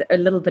was just a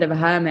little bit of a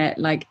hermit.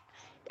 Like,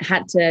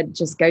 had to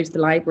just go to the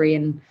library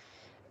and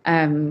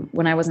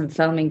when I wasn't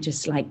filming,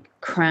 just like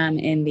cram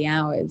in the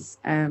hours.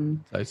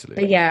 Totally.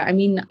 But yeah, I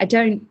mean, I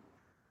don't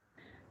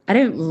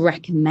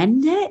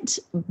recommend it,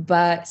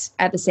 but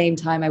at the same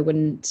time, I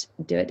wouldn't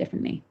do it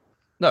differently.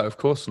 No, of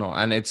course not.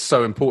 And it's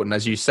so important,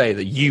 as you say,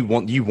 that you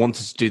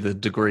wanted to do the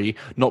degree,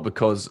 not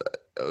because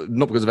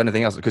of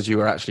anything else, because you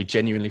were actually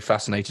genuinely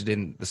fascinated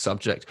in the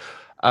subject.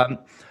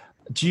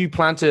 Do you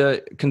plan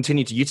to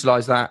continue to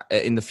utilize that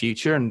in the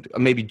future and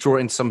maybe draw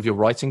it into some of your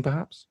writing,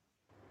 perhaps?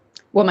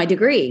 Well, my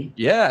degree?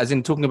 Yeah, as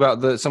in talking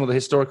about some of the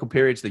historical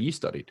periods that you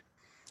studied.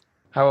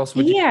 How else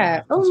would you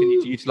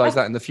continue to utilize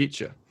that in the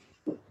future?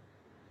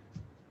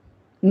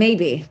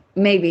 Maybe.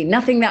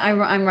 Nothing that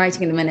I'm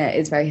writing in the minute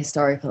is very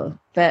historical,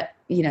 but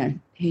who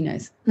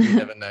knows?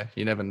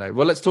 You never know.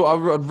 Well, let's talk.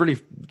 I'm really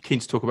keen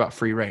to talk about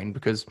Free Rein,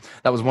 because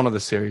that was one of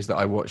the series that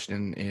I watched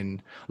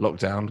in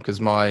lockdown,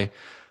 because my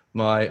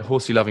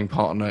horsey loving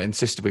partner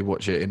insisted we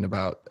watch it in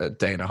about a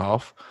day and a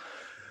half.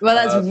 Well,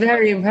 that's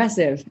very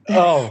impressive.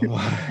 Oh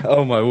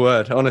my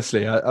word!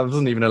 Honestly, I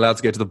wasn't even allowed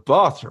to go to the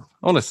bathroom.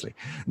 Honestly,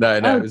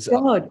 no. Oh, it was,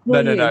 God,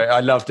 no.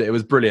 I loved it. It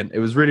was brilliant. It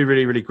was really,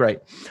 really, really great.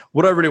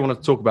 What I really want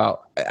to talk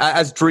about,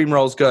 as dream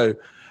roles go,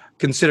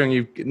 considering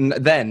you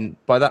then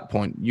by that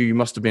point you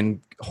must have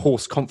been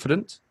horse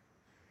confident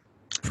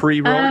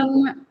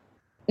pre-role.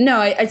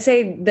 No, I'd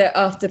say that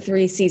after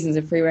 3 seasons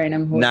of Free Rein,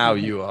 I'm horse now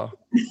confident. You are.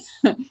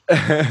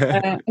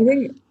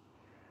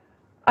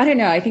 I don't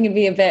know. I think it'd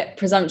be a bit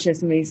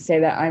presumptuous for me to say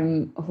that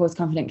I'm horse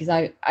confident,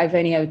 because I've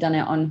only ever done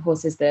it on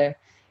horses that are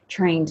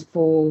trained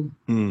for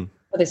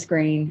the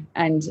screen,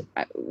 and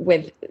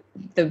with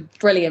the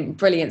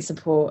brilliant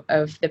support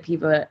of the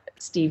people at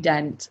Steve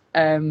Dent.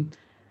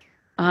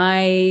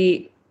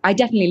 I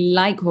definitely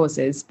like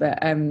horses,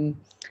 but I'm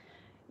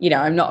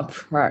not a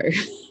pro.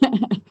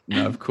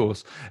 No, of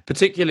course,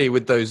 particularly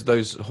with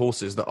those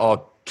horses that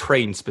are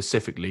trained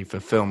specifically for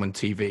film and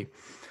TV.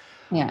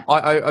 Yeah,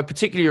 I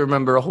particularly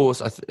remember a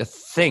horse. I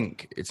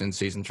think it's in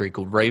season 3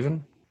 called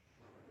Raven.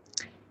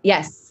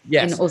 Yes.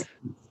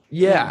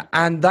 Yeah,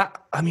 and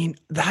that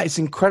is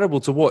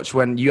incredible to watch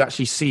when you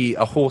actually see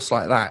a horse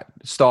like that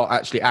start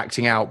actually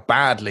acting out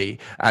badly,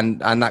 and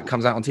that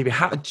comes out on TV.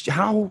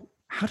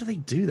 How do they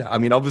do that? I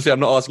mean, obviously, I'm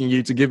not asking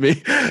you to give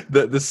me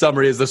the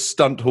summary as a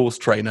stunt horse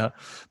trainer,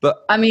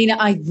 but I mean,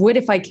 I would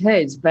if I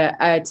could, but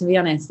to be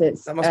honest,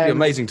 that must be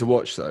amazing to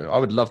watch, though. I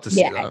would love to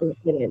see that.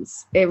 Yeah, it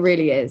is. It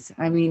really is.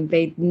 I mean,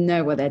 they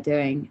know what they're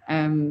doing.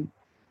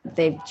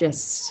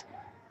 It's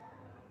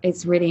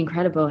really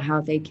incredible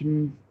how they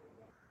can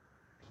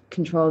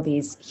control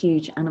these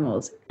huge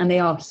animals, and they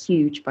are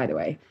huge, by the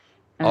way.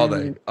 Are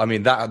they? I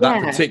mean, that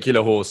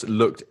particular horse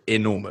looked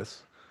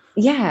enormous.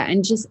 Yeah,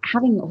 and just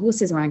having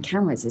horses around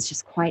cameras is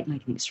just quite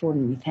like an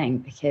extraordinary thing,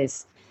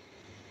 because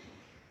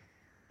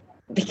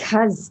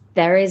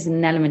there is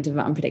an element of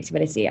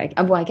unpredictability.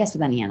 I guess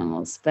with any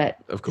animals, but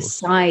of course, the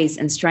size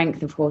and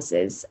strength of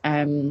horses.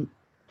 I mean,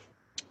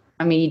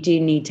 you do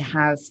need to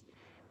have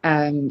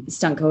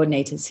stunt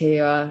coordinators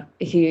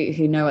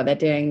who know what they're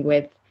doing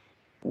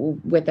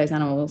with those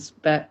animals.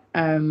 But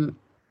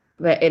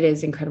it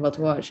is incredible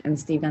to watch, and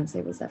Steve Dent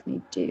was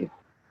definitely due.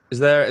 Is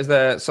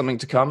there something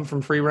to come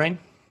from Free Rein?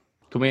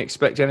 Can we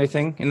expect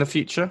anything in the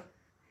future?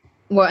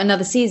 What,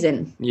 another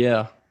season?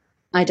 Yeah.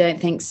 I don't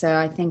think so.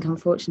 I think,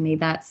 unfortunately,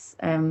 that's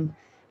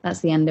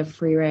the end of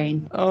Free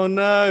Rein. Oh,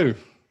 no.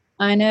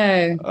 I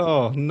know.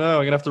 Oh, no. I'm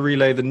going to have to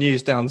relay the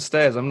news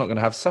downstairs. I'm not going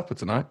to have supper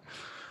tonight.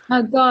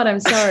 Oh, God,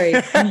 I'm sorry.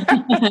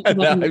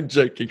 No, I'm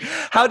joking.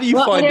 How do you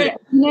find it?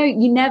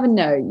 You never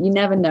know. You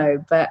never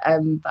know. But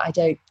I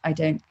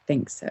don't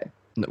think so.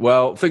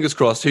 Well, fingers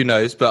crossed. Who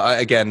knows?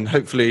 But again,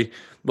 hopefully,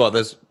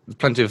 there's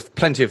plenty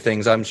of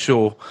things I'm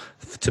sure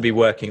to be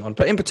working on.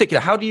 But in particular,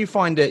 how do you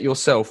find it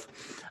yourself,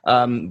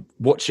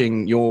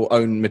 watching your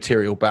own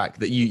material back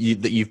that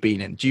you've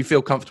been in? Do you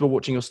feel comfortable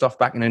watching your stuff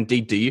back? And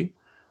indeed, do you?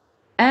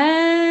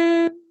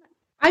 I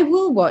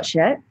will watch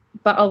it,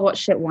 but I'll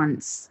watch it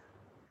once.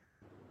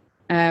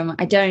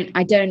 I don't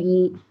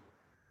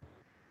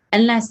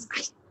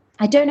unless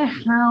I don't know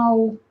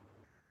how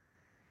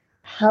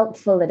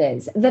helpful it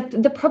is.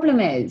 The problem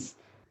is,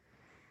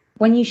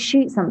 when you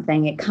shoot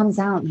something, it comes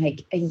out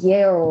like a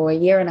year or a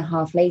year and a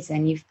half later,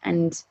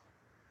 and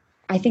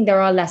I think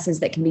there are lessons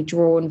that can be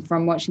drawn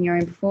from watching your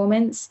own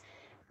performance.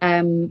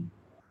 But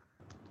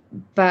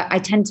I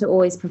tend to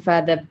always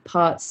prefer the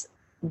parts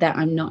that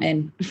I'm not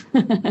in,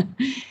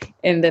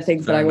 in the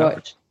things that I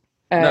watch.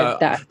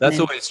 That's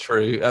always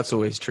true. That's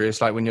always true.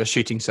 It's like when you're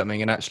shooting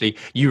something and actually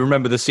you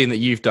remember the scene that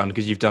you've done,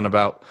 because you've done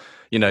about,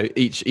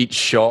 each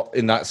shot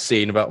in that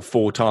scene about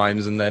 4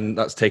 times, and then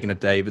that's taken a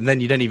day, but then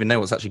you don't even know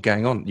what's actually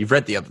going on. You've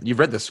read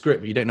the script,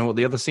 but you don't know what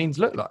the other scenes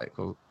look like.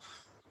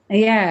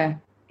 Yeah.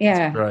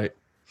 Right.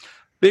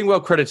 Being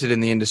well credited in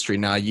the industry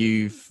now,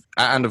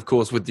 and of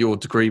course with your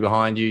degree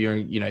behind you,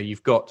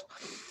 you've got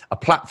a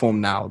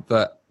platform now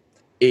that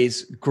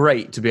is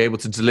great to be able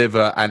to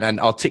deliver and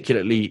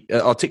articulate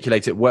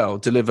it well,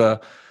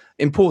 deliver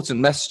important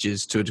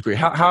messages to a degree.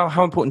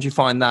 How important do you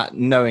find that,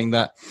 knowing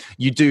that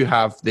you do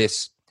have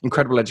this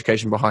incredible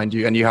education behind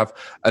you and you have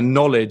a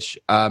knowledge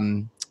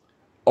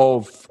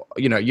of,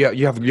 you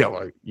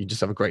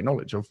just have a great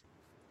knowledge of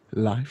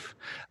life.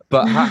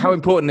 But how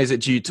important is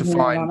it to you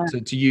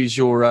to use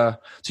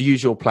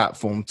your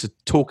platform to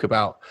talk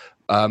about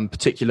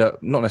particular,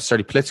 not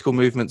necessarily political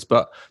movements,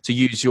 but to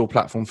use your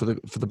platform for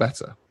the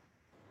better?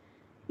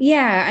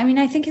 Yeah, I mean,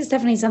 I think it's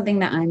definitely something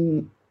that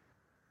I'm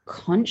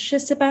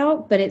conscious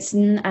about, but it's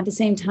at the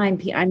same time,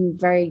 I'm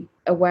very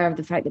aware of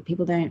the fact that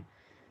people don't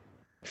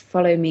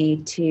follow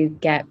me to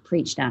get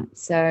preached at.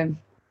 So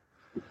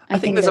I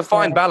think there's a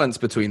fine balance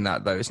between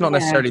that, though. It's not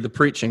necessarily the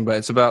preaching, but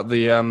it's about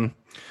the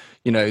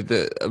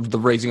the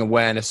raising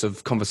awareness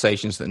of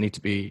conversations that need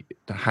to be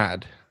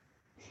had.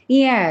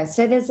 Yeah,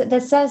 so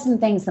there's certain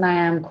things that I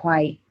am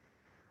quite,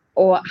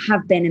 or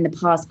have been in the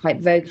past, quite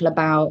vocal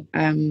about.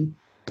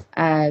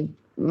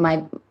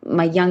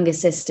 My younger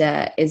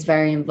sister is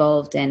very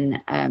involved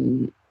in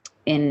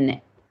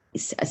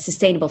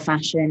sustainable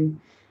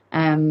fashion,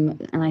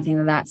 and I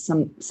think that's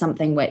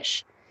something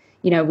which,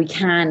 we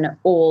can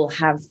all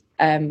have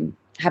an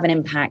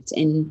impact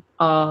in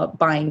our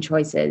buying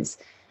choices.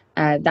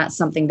 That's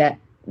something that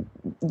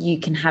you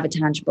can have a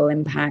tangible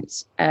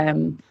impact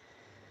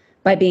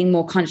by being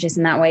more conscious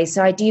in that way.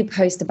 So I do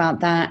post about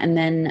that. And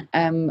then,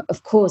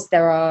 of course,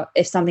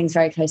 if something's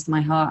very close to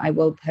my heart, I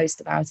will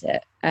post about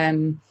it.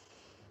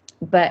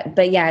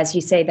 But yeah, as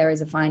you say, there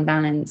is a fine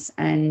balance.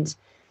 And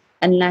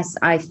unless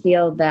I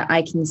feel that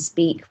I can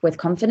speak with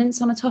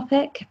confidence on a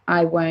topic,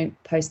 I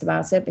won't post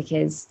about it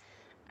because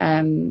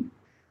I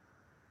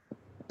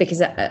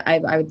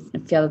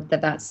would feel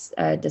that that's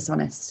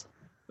dishonest.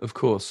 Of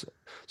course.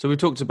 So we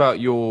talked about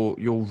your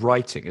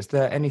writing. Is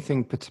there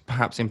anything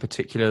perhaps in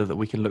particular that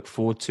we can look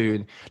forward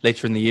to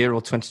later in the year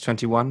or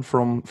 2021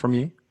 from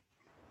you?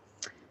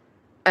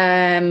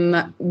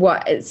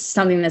 What, it's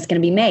something that's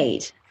going to be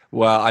made?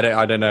 Well,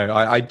 I don't know.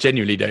 I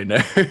genuinely don't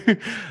know.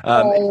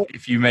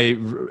 If you may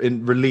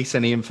release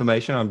any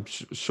information, I'm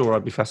sure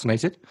I'd be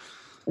fascinated.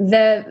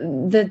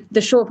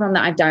 The short film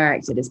that I've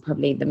directed is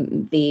probably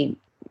the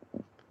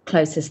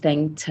closest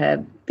thing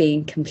to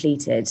being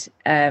completed.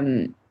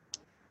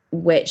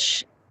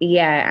 Which,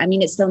 I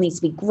mean, it still needs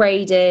to be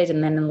graded,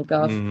 and then it'll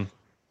go off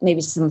maybe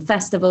to some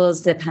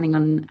festivals, depending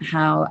on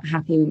how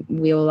happy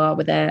we all are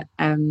with it.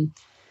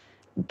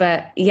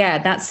 But yeah,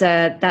 that's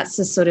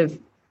a sort of,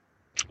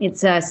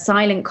 it's a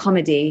silent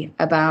comedy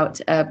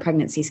about a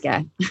pregnancy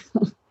scare.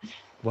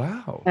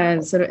 Wow.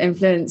 Sort of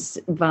influenced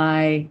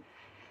by,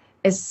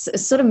 it's a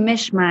sort of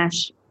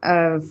mishmash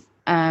of,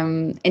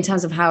 in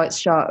terms of how it's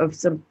shot, of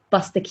sort of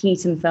Buster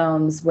Keaton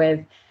films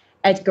with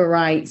Edgar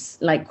Wright's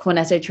like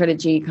Cornetto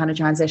trilogy kind of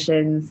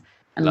transitions,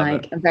 and Love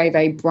it. A very,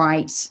 very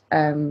bright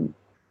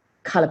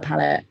color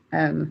palette.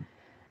 I mean,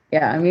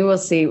 we'll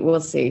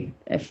see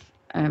if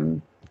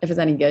it's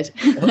any good.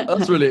 Well,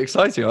 that's really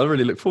exciting. I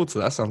really look forward to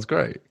that. Sounds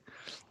great.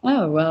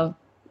 Oh, well.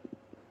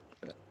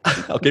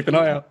 I'll keep an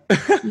eye out.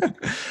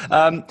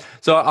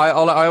 So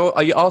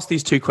I ask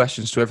these two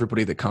questions to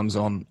everybody that comes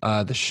on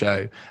the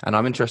show, and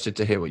I'm interested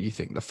to hear what you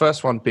think. The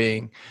first one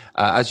being,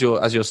 as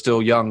you're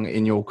still young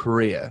in your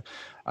career,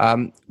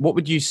 what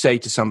would you say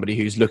to somebody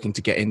who's looking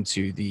to get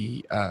into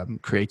the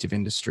creative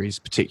industries,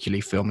 particularly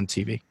film and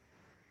TV?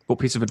 What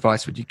piece of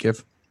advice would you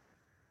give?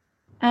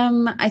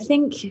 I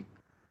think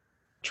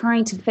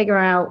trying to figure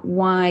out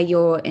why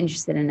you're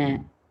interested in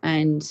it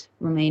and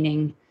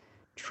remaining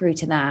true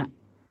to that,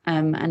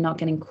 and not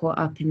getting caught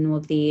up in all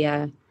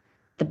the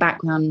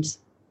background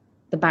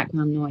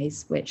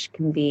noise, which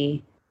can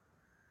be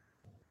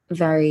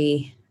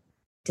very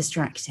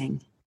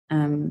distracting.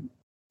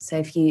 So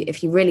if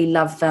you really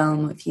love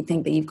film, if you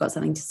think that you've got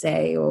something to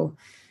say, or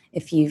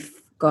if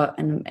you've got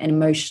an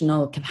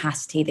emotional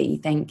capacity that you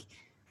think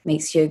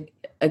makes you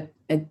a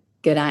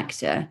good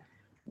actor,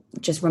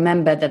 just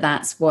remember that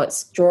that's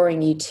what's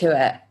drawing you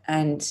to it,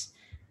 and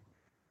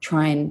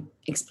try and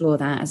explore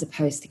that, as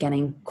opposed to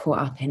getting caught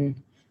up in,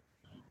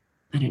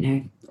 I don't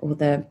know,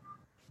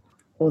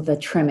 all the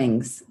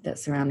trimmings that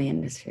surround the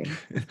industry.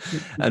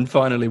 And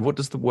finally, what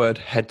does the word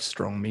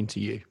headstrong mean to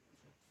you?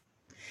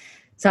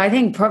 So I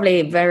think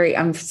probably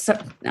I'm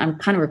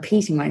kind of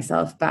repeating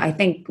myself, but I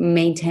think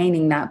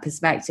maintaining that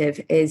perspective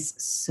is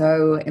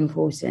so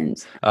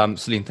important.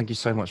 Celine, thank you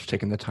so much for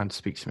taking the time to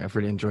speak to me. I've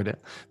really enjoyed it.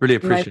 Really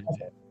appreciate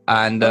it.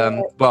 And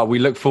well, we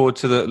look forward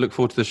to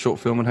the short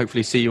film, and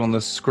hopefully see you on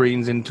the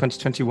screens in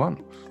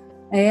 2021.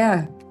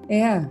 Yeah.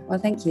 Well,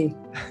 thank you.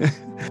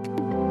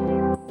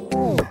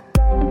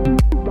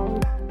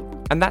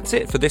 And that's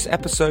it for this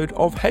episode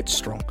of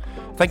Headstrong.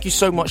 Thank you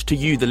so much to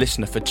you, the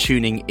listener, for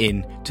tuning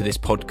in to this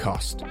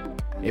podcast.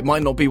 It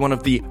might not be one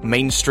of the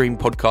mainstream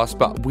podcasts,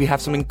 but we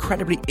have some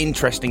incredibly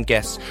interesting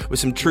guests with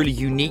some truly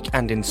unique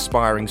and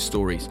inspiring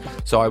stories.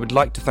 So I would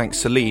like to thank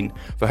Celine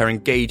for her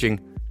engaging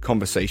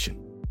conversation.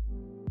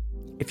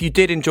 If you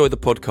did enjoy the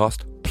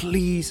podcast,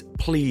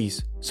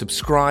 please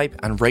subscribe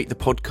and rate the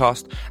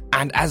podcast.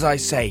 And as I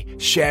say,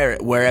 share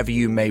it wherever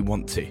you may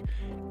want to.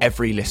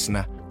 Every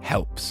listener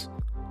helps.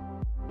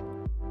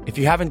 If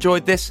you have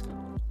enjoyed this,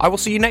 I will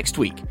see you next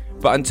week.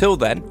 But until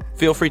then,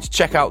 feel free to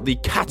check out the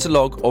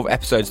catalogue of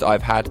episodes that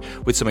I've had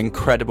with some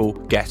incredible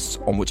guests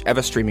on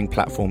whichever streaming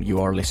platform you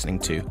are listening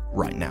to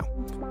right now.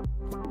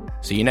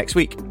 See you next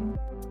week.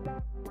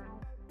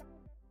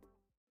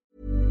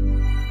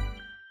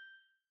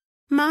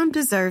 Mom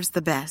deserves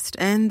the best,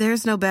 and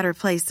there's no better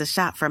place to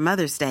shop for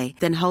Mother's Day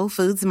than Whole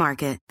Foods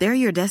Market. They're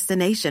your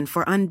destination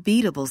for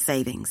unbeatable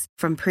savings,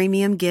 from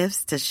premium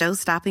gifts to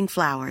show-stopping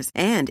flowers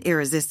and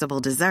irresistible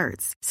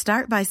desserts.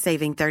 Start by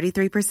saving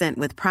 33%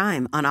 with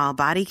Prime on all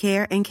body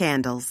care and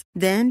candles.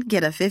 Then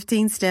get a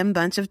 15-stem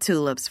bunch of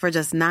tulips for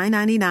just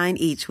 $9.99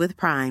 each with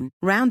Prime.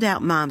 Round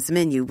out Mom's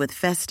menu with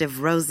festive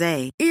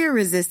rosé,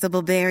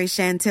 irresistible berry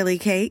chantilly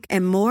cake,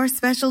 and more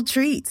special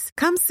treats.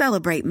 Come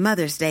celebrate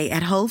Mother's Day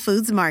at Whole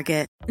Foods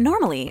Market.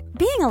 Normally,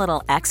 being a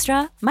little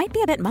extra might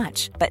be a bit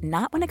much, but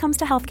not when it comes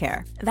to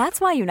healthcare. That's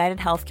why United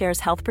Healthcare's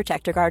Health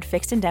Protector Guard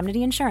fixed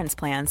indemnity insurance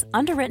plans,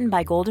 underwritten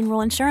by Golden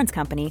Rule Insurance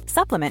Company,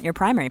 supplement your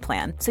primary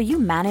plan so you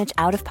manage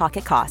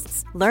out-of-pocket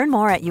costs. Learn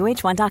more at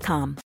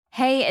uh1.com.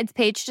 Hey, it's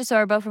Paige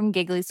DeSorbo from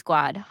Giggly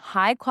Squad.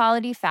 High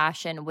quality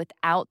fashion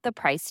without the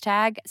price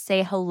tag.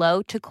 Say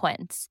hello to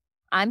Quince.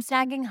 I'm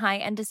snagging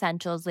high-end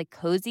essentials like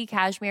cozy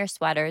cashmere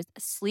sweaters,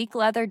 sleek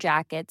leather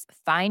jackets,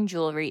 fine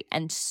jewelry,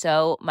 and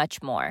so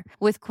much more.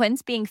 With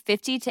Quince being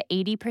 50 to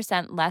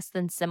 80% less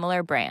than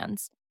similar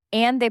brands.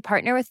 And they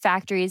partner with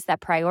factories that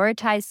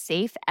prioritize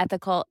safe,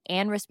 ethical,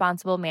 and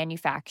responsible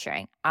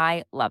manufacturing.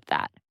 I love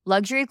that.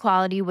 Luxury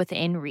quality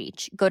within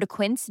reach. Go to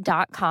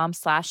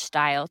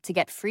quince.com/style to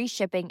get free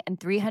shipping and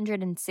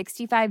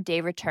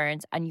 365-day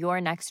returns on your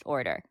next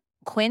order.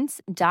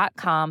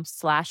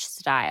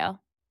 Quince.com/style.